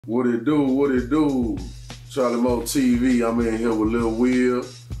What it do, what it do? Charlie Mo TV, I'm in here with Lil Wil,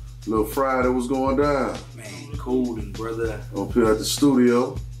 Lil Friday, what's going down? Man, coolin', brother. Up here at the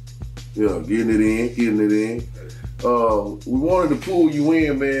studio. Yeah, getting it in. We wanted to pull you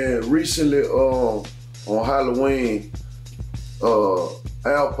in, man. Recently, on Halloween,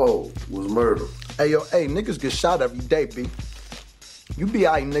 Alpo was murdered. Hey, yo, niggas get shot every day, B. You be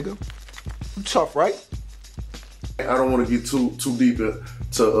alright, nigga. You tough, right? I don't want to get too deep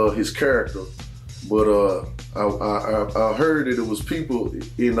into his character, but I heard that it was people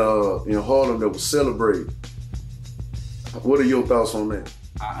in Harlem that was celebrating. What are your thoughts on that?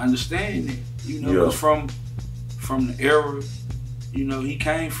 I understand it. You know, it's from the era, you know, he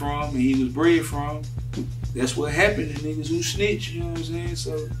came from and he was bred from. That's what happened to niggas who snitch, you know what I'm saying?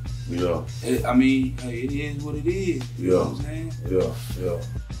 So, yeah. I mean, hey, it is what it is. You know what I'm saying? Yeah.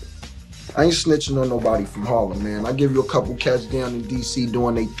 I ain't snitching on nobody from Harlem, man. I give you a couple cats down in DC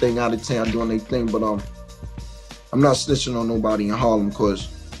doing their thing, out of town doing their thing, but I'm not snitching on nobody in Harlem because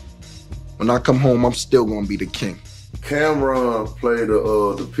when I come home, I'm still gonna be the king. Cameron played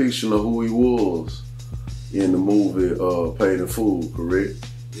a depiction of who he was in the movie Paid in Full, correct?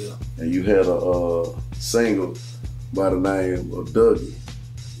 Yeah. And you had a single by the name of Dougie.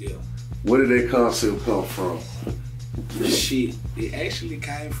 Yeah. Where did that concept come from? Shit, it actually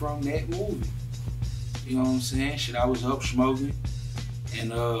came from that movie. You know what I'm saying? Shit, I was up smoking,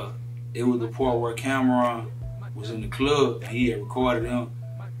 and it was the part where Cameron was in the club, and he had recorded him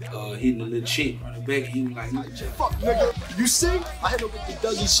hitting a little chick on the back, and he was like, "Fuck, nigga, you see? I had to with the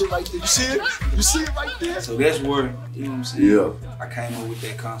Dougie shit right there. You see it? You see it right there?" So that's where, you know what I'm saying? Yeah. I came up with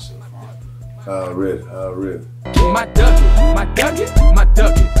that concept from. I read. My Dougie, my Dougie, my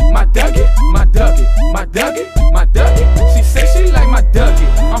Dougie, my Dougie, my Dougie, my Dougie, my Dougie. She say she like my Dougie.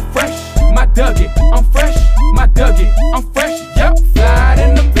 I'm fresh, my Dougie. I'm fresh, my Dougie. I'm fresh, yup. Fly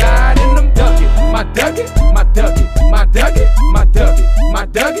in them Dougie. My Dougie, my Dougie, my Dougie, my Dougie, my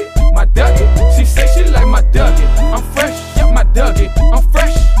Dougie, my Dougie. She say she like my Dougie. I'm fresh, yup, my Dougie. I'm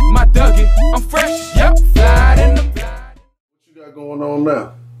fresh, my Dougie. I'm fresh, yup. Fly in them. What you got going on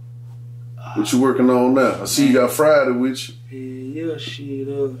now? What you working on now? I see you got Friday with you. Yeah, shit,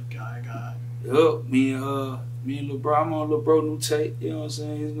 Yup, me and Lil Bro, I'm on Lil Bro new tape, you know what I'm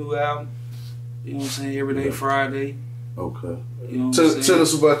saying, his new album, you know what I'm saying, Everyday Friday. Okay. You know what I'm saying? Tell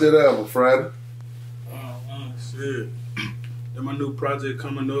us about that album, Friday. Shit. Then my new project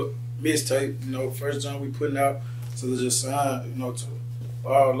coming up, mixtape, you know, first time we putting out, so they just signed, you know, to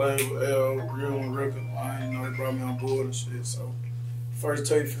our label, Real One Record. I ain't know they brought me on board and shit, so first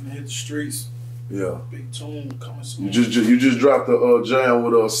tape finna hit the streets. Yeah. Big tune coming soon. You just dropped the jam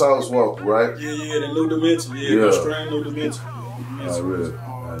with Sauce Walka, right? Yeah, the new Deminsion. Yeah. Straight new Dimension. I read.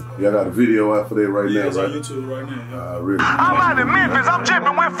 Y'all got a video out for that right now, it's right? on YouTube right now. Really. I'm out in Memphis, I'm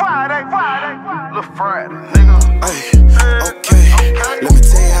tripping with Friday. Lil Friday, nigga. Okay, let me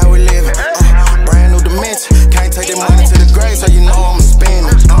tell you how we living. Brand new Deminsion. Can't take that money to the grave, so you know I'm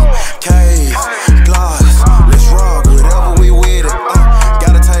spending. Cave, glass, let's rock, whatever we with it.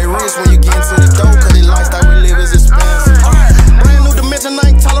 Gotta take risks when you get into the dough, cause the lifestyle we live is expensive. Brand new Deminsion,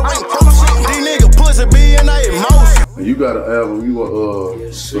 I ain't tolerating bullshit. These niggas pussy be in their emotion. You got an album you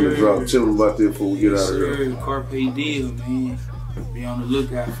gonna drop. Tell them about that before we get out of here. Carpe Diem, man. Be on the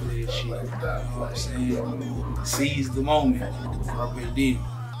lookout for that shit. You know what I'm saying? Seize the moment. Carpe Diem.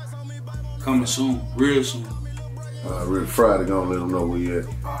 Coming soon, real soon. Really, Friday gonna let them know where you at.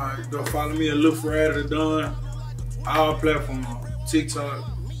 Alright, go follow me at Lil Friday the Don. All platforms, TikTok,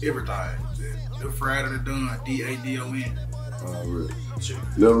 everything. Lil Friday the Don, D-A-D-O-N. Really.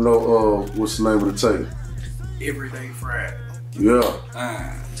 Let them know what's the name of the tape. Everyday Friday. Yeah.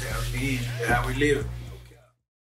 Tell me how we live.